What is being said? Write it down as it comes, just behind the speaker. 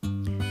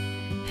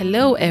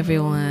Hello,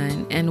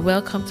 everyone, and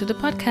welcome to the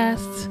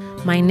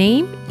podcast. My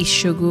name is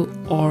Shogo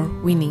or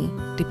Winnie,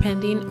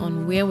 depending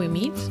on where we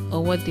meet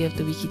or what day of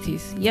the week it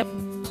is. Yep,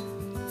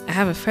 I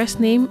have a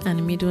first name and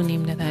a middle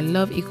name that I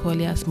love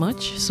equally as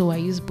much, so I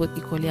use both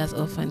equally as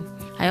often.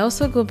 I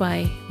also go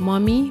by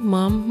mommy,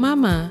 mom,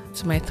 mama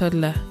to my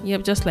toddler.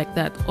 Yep, just like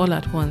that, all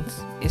at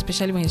once,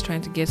 especially when he's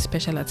trying to get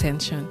special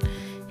attention.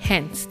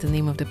 Hence the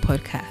name of the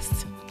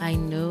podcast. I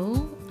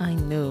know.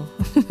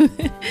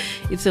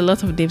 It's a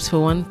lot of names for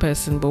one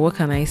person, but what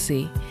can I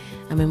say?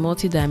 I'm a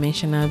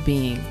multi-dimensional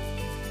being.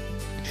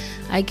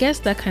 I guess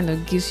that kind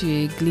of gives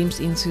you a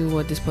glimpse into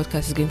what this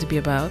podcast is going to be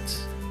about.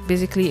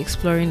 Basically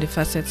exploring the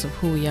facets of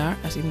who we are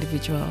as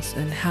individuals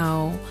and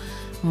how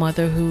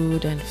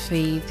motherhood and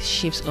faith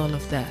shapes all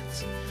of that.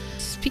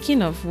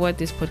 Speaking of what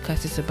this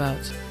podcast is about,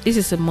 this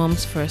is a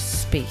mom's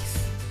first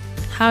space.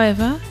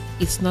 However,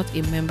 it's not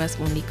a members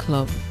only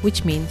club,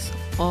 which means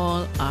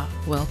all are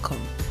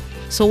welcome.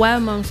 So while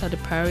moms are the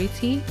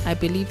priority, I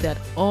believe that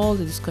all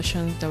the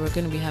discussions that we're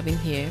going to be having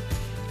here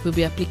will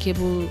be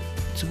applicable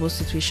to both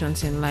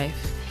situations in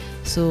life.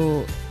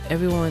 So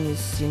everyone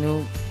is,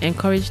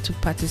 encouraged to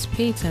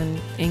participate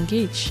and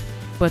engage.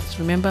 But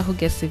remember who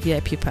gets the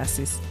VIP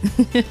passes.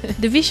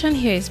 The vision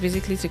here is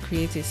basically to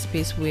create a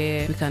space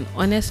where we can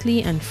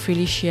honestly and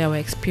freely share our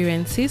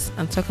experiences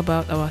and talk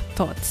about our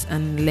thoughts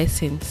and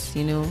lessons,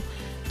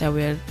 that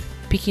we're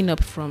picking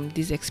up from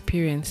these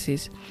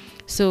experiences.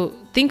 So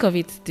think of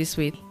it this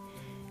way.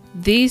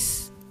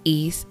 This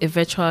is a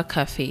virtual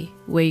cafe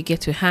where you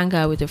get to hang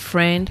out with a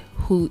friend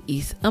who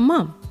is a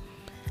mom.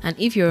 And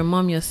if you're a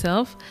mom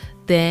yourself,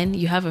 then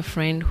you have a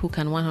friend who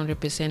can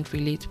 100%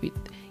 relate with,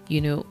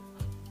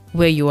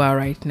 where you are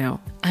right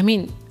now. I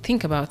mean,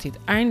 think about it.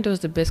 Aren't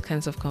those the best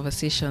kinds of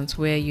conversations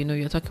where,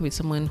 you're talking with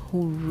someone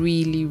who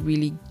really,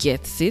 really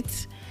gets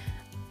it?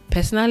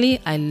 Personally,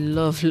 I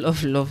love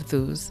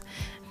those.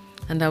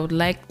 And I would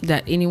like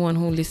that anyone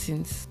who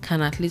listens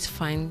can at least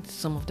find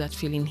some of that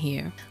feeling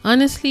here.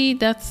 Honestly,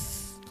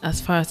 that's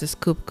as far as the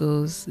scope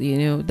goes,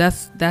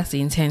 that's the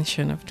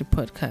intention of the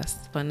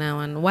podcast for now.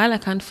 And while I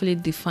can't fully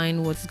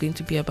define what it's going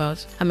to be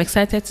about, I'm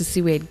excited to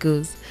see where it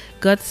goes.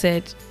 God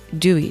said,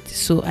 do it.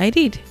 So I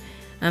did.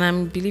 And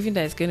I'm believing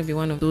that it's going to be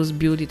one of those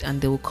build it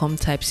and they will come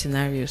type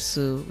scenarios.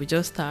 So we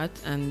just start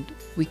and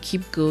we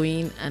keep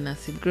going. And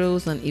as it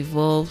grows and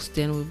evolves,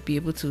 then we'll be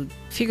able to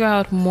figure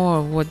out more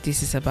of what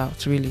this is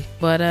about, really.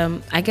 But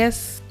I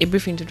guess a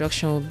brief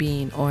introduction will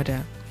be in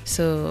order.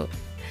 So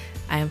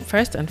I am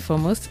first and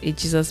foremost a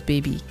Jesus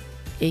baby,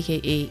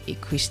 aka a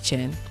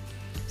Christian.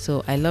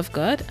 So I love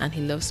God and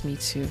He loves me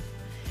too.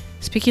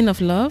 Speaking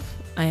of love,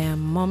 I am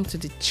mom to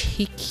the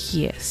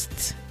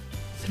cheekiest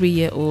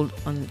 3-year-old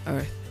on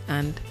earth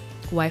and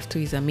wife to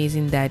his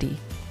amazing daddy.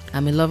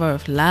 I'm a lover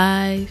of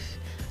life.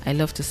 I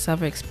love to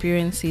savor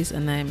experiences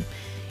and I'm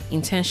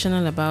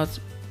intentional about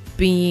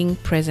being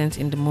present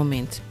in the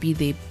moment, be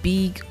they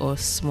big or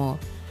small.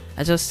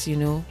 I just,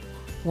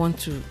 want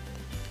to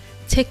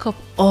take up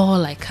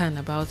all I can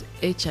about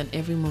each and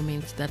every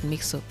moment that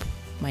makes up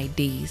my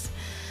days.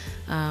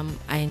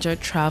 I enjoy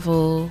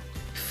travel,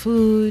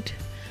 food,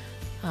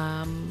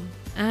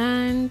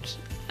 and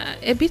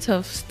a bit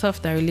of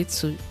stuff that relates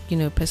to,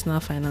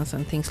 personal finance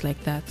and things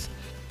like that.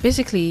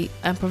 Basically,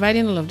 I'm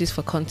providing all of this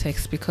for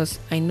context because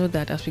I know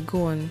that as we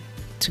go on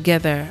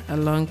together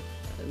along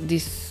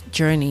this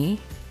journey,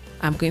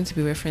 I'm going to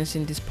be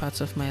referencing these parts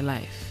of my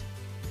life.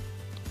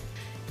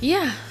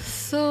 Yeah,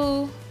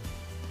 so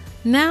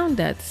now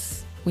that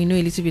we know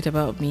a little bit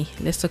about me,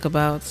 let's talk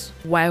about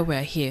why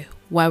we're here,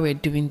 why we're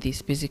doing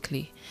this,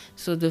 basically.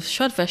 So the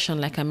short version,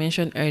 like I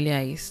mentioned earlier,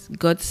 is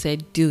God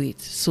said do it,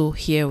 so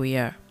here we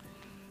are.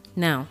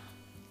 Now,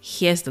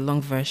 here's the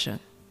long version.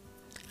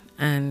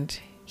 And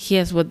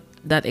here's what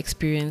that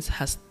experience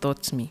has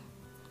taught me.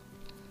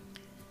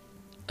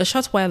 A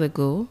short while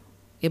ago,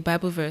 a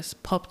Bible verse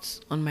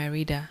popped on my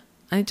reader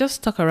and it just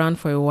stuck around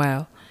for a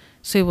while.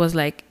 So it was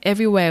like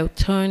everywhere I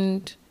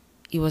turned,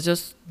 it was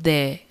just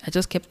there. I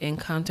just kept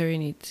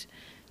encountering it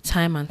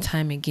time and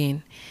time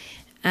again.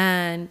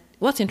 And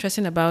what's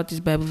interesting about this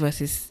Bible verse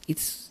is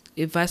it's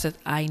a verse that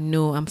I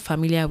know, I'm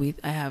familiar with.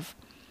 I have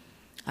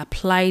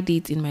applied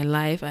it in my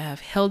life. I have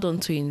held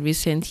on to it in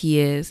recent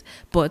years,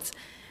 but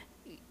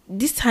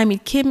this time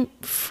it came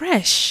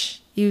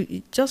fresh.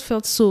 It just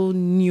felt so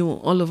new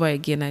all over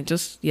again. And I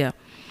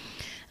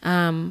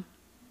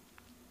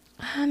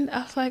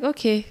was like,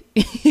 okay,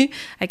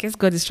 I guess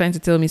God is trying to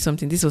tell me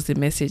something. This was the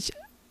message,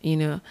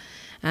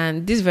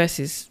 and this verse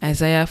is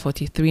Isaiah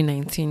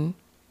 43:19,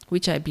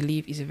 which I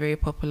believe is a very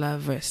popular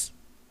verse.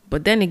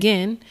 But then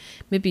again,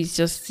 maybe it's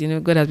just,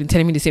 God has been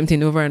telling me the same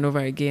thing over and over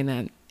again,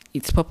 and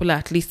it's popular,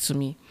 at least to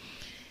me.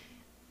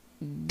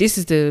 This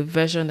is the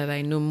version that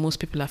I know most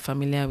people are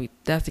familiar with.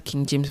 That's the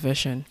King James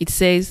Version. It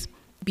says,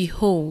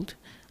 "Behold,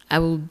 I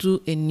will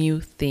do a new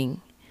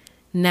thing.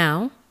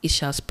 Now it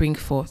shall spring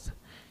forth.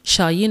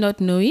 Shall ye not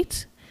know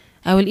it?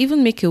 I will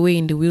even make a way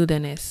in the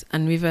wilderness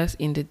and rivers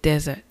in the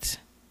desert."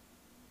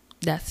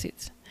 That's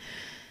it.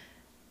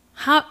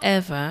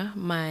 However,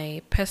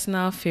 my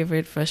personal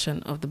favorite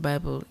version of the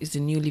Bible is the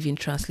New Living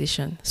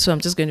Translation. So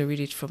I'm just going to read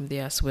it from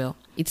there as well.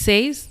 It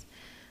says,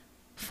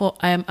 "For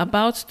I am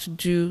about to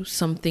do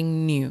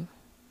something new.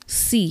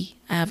 See,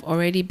 I have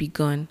already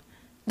begun.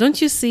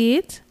 Don't you see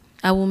it?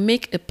 I will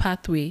make a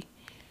pathway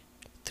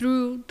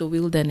through the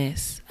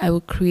wilderness. I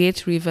will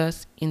create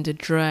rivers in the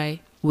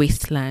dry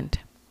wasteland."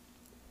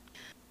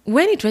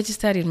 When it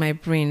registered in my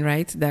brain,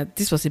 right, that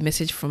this was a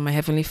message from my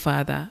Heavenly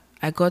Father,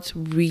 I got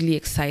really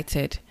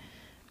excited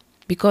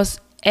because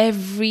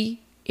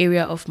every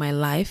area of my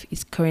life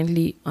is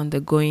currently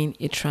undergoing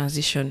a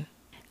transition.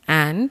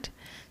 And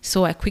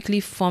so I quickly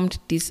formed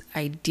this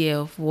idea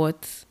of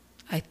what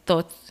I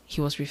thought he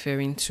was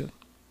referring to.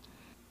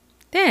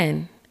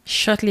 Then,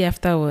 shortly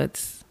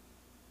afterwards,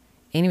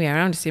 anyway,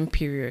 around the same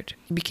period,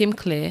 it became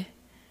clear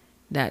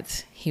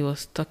that he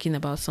was talking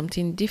about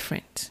something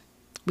different,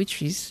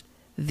 which is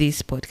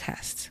this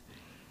podcast.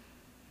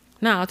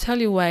 Now, I'll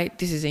tell you why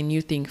this is a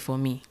new thing for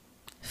me.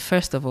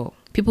 First of all,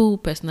 people who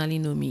personally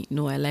know me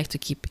know I like to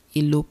keep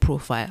a low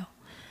profile.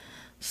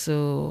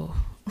 So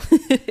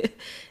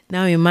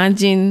now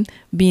imagine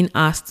being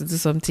asked to do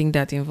something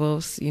that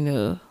involves,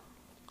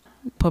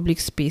 public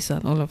space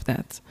and all of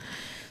that.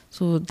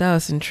 So that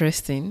was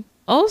interesting.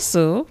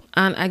 Also,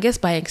 and I guess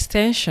by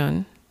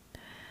extension,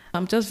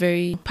 I'm just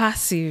very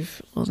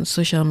passive on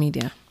social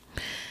media.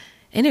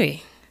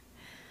 Anyway,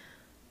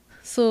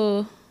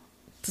 so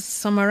to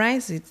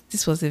summarize it,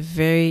 this was a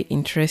very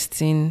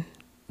interesting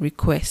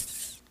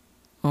request,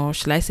 or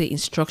should I say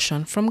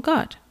instruction from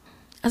God.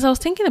 As I was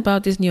thinking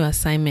about this new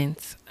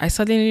assignment, I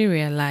suddenly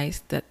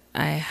realized that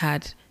I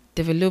had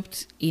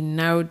developed a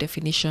narrow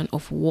definition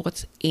of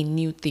what a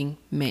new thing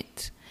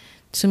meant.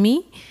 To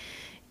me,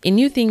 a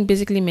new thing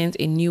basically meant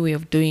a new way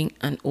of doing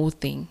an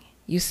old thing.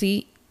 You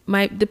see,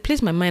 the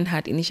place my mind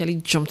had initially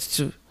jumped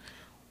to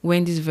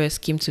when this verse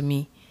came to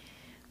me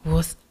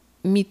was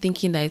me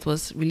thinking that it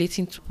was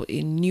relating to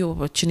a new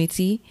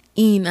opportunity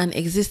in an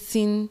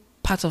existing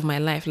part of my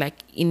life, like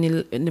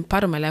in a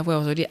part of my life where I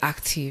was already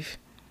active.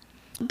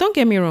 Don't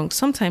get me wrong,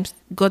 sometimes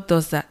God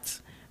does that,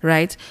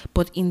 right?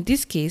 But in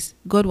this case,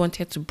 God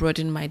wanted to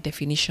broaden my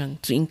definition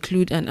to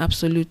include an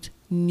absolute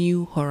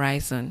new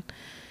horizon.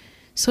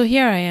 So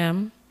here I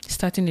am,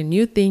 starting a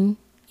new thing,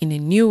 in a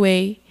new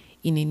way,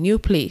 in a new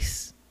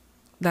place.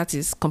 That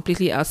is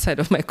completely outside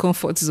of my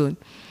comfort zone.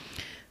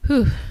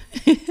 Whew.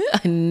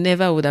 I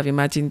never would have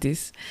imagined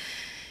this.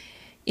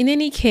 In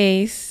any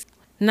case,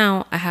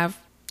 now I have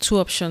two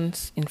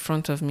options in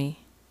front of me.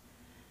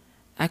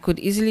 I could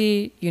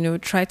easily,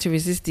 try to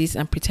resist this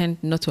and pretend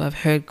not to have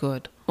heard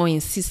God, or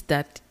insist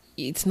that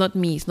it's not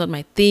me, it's not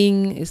my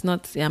thing,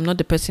 I'm not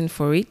the person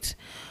for it.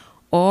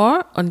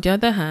 Or on the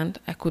other hand,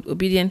 I could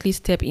obediently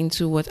step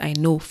into what I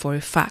know for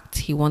a fact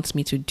he wants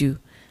me to do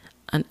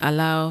and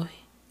allow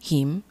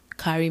him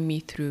carry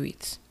me through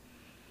it.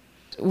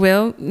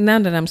 Well, now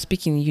that I'm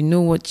speaking, you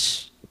know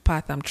which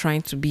path I'm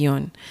trying to be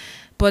on.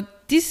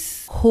 But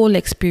this whole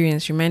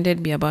experience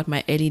reminded me about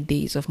my early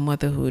days of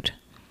motherhood.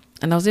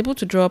 And I was able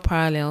to draw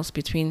parallels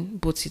between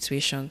both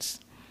situations.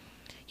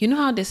 You know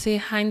how they say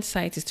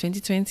hindsight is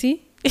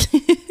 20/20?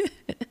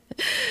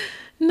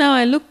 Now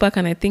I look back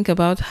and I think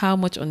about how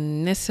much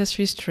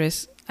unnecessary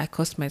stress I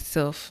caused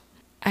myself.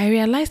 I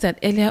realized that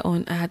earlier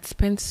on I had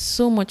spent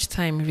so much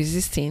time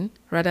resisting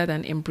rather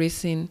than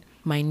embracing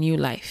my new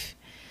life.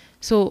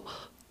 So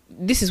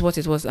this is what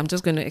it was. I'm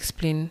just going to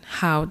explain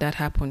how that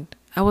happened.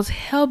 I was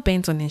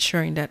hell-bent on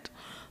ensuring that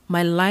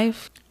my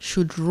life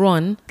should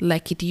run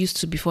like it used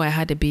to before I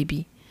had a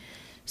baby.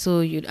 So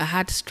I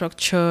had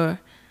structure,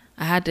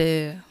 I had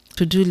a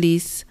to-do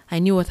list, I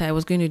knew what I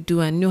was going to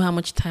do, I knew how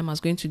much time I was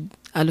going to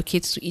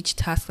allocate to each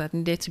task that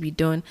needed to be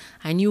done,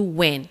 I knew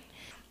when.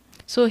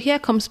 So here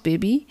comes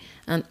baby,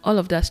 and all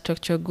of that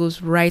structure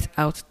goes right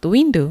out the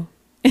window.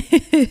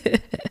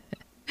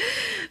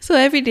 So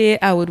every day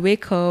I would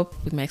wake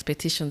up with my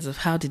expectations of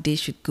how the day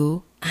should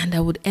go, and I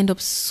would end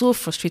up so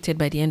frustrated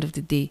by the end of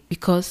the day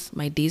because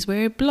my days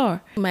were a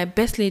blur. My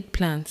best laid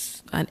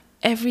plans and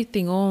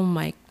everything, all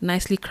my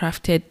nicely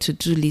crafted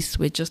to-do lists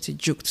were just a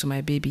joke to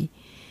my baby.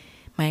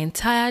 My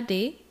entire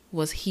day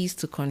was his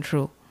to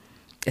control,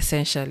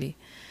 essentially.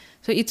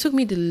 So it took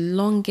me the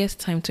longest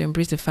time to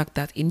embrace the fact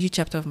that a new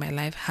chapter of my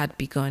life had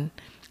begun,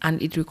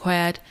 and it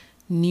required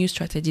new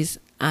strategies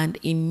and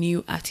a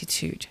new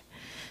attitude.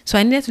 So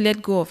I needed to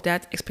let go of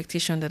that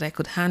expectation that I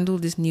could handle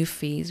this new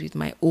phase with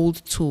my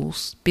old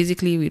tools,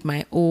 basically with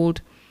my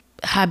old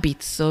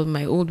habits or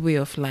my old way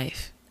of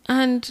life.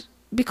 And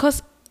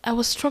because I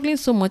was struggling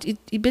so much,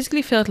 it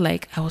basically felt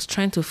like I was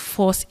trying to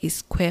force a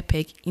square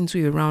peg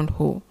into a round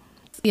hole.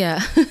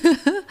 Yeah,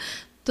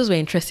 those were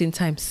interesting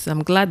times.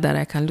 I'm glad that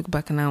I can look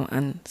back now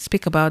and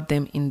speak about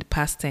them in the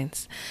past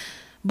tense.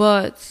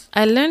 But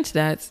I learned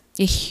that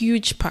a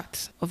huge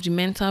part of the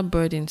mental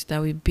burdens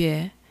that we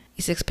bear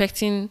is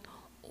expecting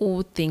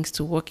old things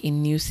to work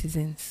in new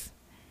seasons.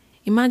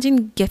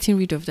 Imagine getting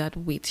rid of that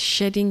weight,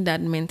 shedding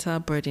that mental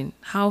burden,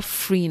 how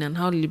freeing and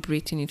how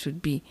liberating it would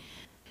be.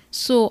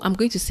 So I'm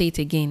going to say it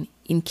again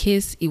in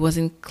case it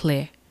wasn't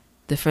clear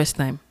the first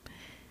time.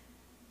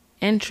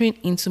 Entering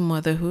into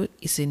motherhood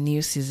is a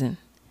new season,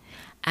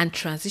 and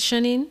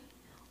transitioning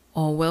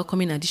or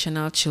welcoming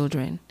additional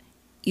children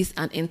is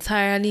an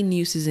entirely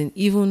new season,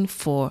 even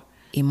for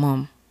a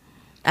mom.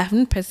 I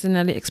haven't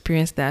personally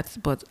experienced that,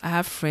 but I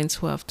have friends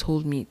who have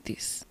told me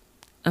this.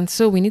 And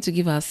so we need to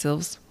give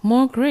ourselves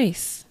more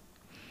grace.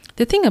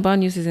 The thing about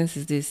new seasons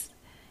is this: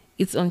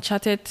 it's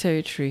uncharted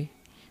territory.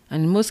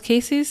 And in most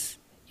cases,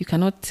 you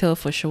cannot tell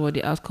for sure what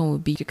the outcome will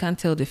be. You can't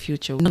tell the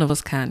future. None of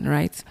us can,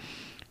 right?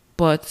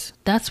 But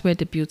that's where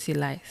the beauty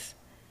lies.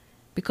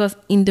 Because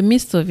in the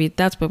midst of it,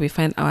 that's where we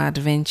find our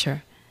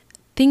adventure.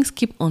 Things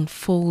keep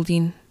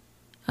unfolding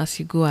as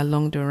you go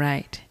along the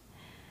ride.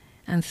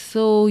 And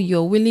so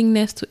your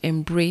willingness to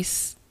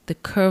embrace the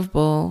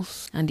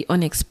curveballs and the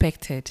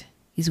unexpected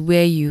is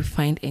where you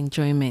find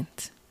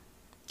enjoyment.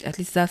 At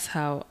least that's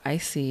how I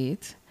see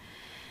it.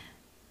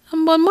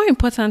 But more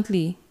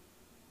importantly,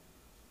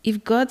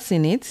 if God's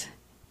in it,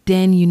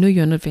 then you know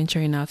you're not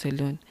venturing out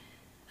alone.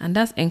 And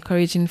that's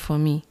encouraging for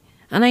me.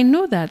 And I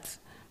know that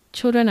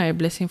children are a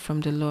blessing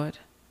from the Lord.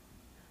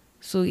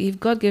 So if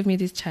God gave me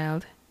this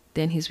child,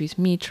 then He's with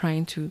me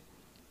trying to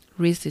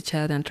raise the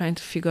child and trying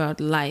to figure out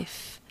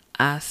life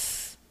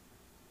as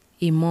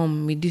a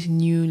mom with this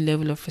new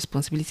level of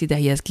responsibility that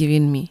He has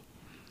given me.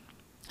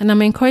 And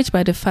I'm encouraged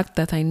by the fact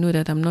that I know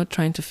that I'm not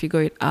trying to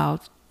figure it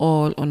out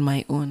all on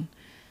my own.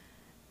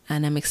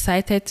 And I'm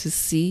excited to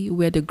see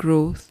where the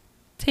growth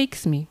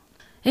takes me.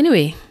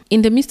 Anyway,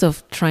 in the midst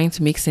of trying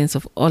to make sense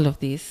of all of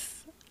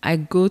this, I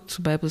go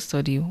to Bible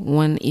study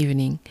one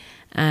evening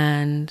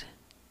and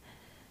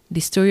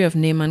the story of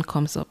Naaman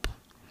comes up.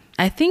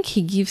 I think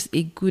he gives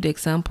a good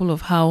example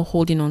of how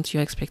holding on to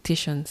your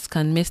expectations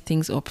can mess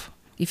things up.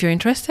 If you're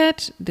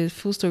interested, the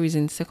full story is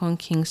in 2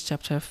 Kings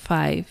chapter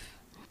 5.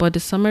 But the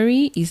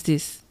summary is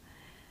this.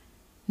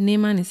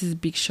 Naaman is this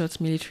big shot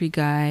military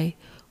guy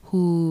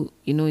who,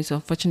 is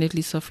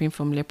unfortunately suffering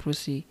from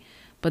leprosy.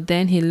 But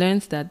then he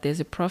learns that there's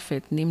a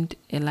prophet named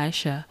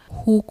Elisha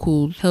who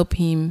could help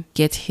him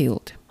get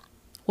healed.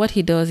 What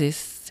he does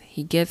is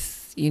he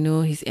gets,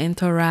 his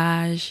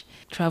entourage,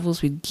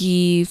 travels with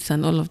gifts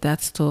and all of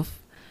that stuff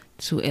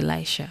to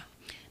Elisha.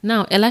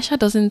 Now, Elisha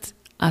doesn't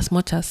as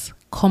much as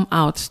come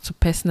out to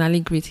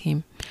personally greet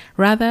him.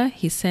 Rather,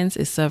 he sends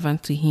a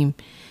servant to him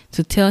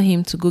to tell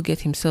him to go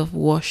get himself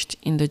washed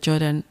in the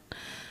Jordan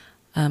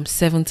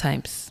 7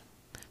 times.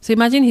 So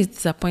imagine his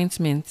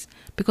disappointment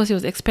because he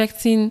was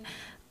expecting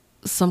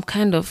some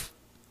kind of,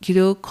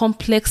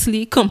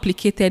 complexly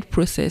complicated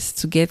process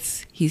to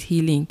get his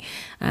healing.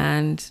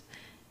 And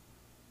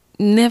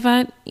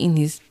never in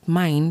his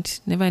mind,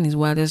 never in his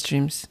wildest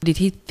dreams, did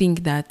he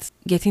think that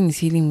getting his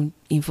healing would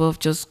involve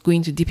just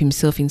going to dip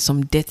himself in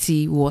some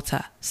dirty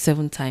water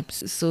 7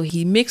 times. So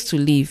he makes to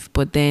leave,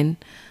 but then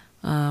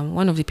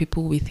one of the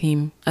people with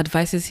him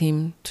advises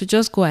him to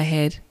just go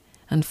ahead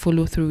and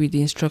follow through with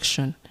the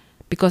instruction.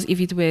 Because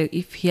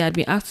if he had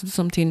been asked to do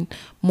something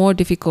more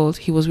difficult,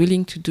 he was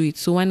willing to do it.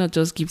 So why not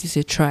just give this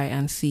a try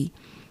and see?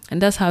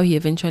 And that's how he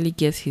eventually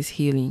gets his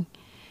healing.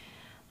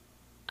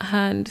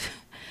 And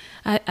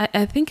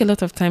I think a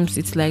lot of times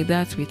it's like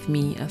that with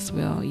me as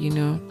well,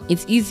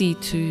 It's easy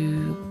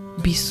to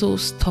be so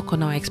stuck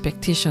on our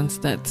expectations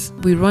that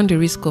we run the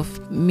risk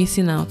of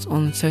missing out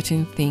on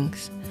certain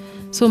things.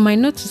 So my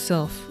note to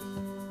self,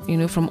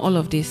 from all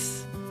of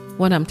this,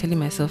 what I'm telling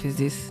myself is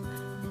this: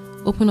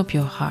 open up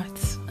your heart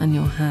and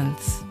your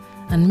hands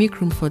and make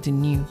room for the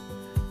new.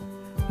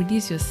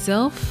 Release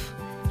yourself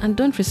and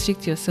don't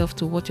restrict yourself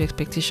to what your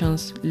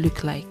expectations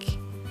look like.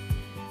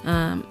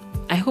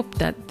 I hope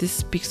that this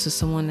speaks to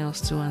someone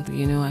else too,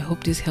 and I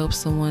hope this helps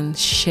someone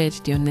shed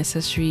the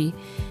unnecessary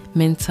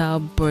mental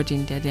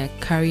burden that they're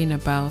carrying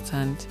about,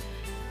 and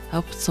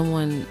help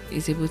someone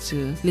is able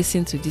to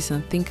listen to this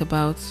and think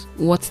about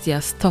what they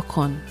are stuck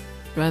on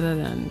rather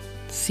than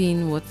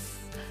seeing what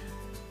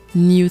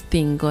new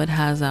thing God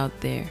has out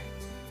there.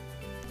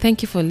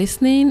 Thank you for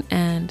listening,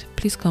 and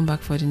please come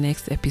back for the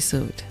next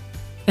episode.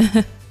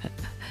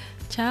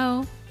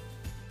 Ciao.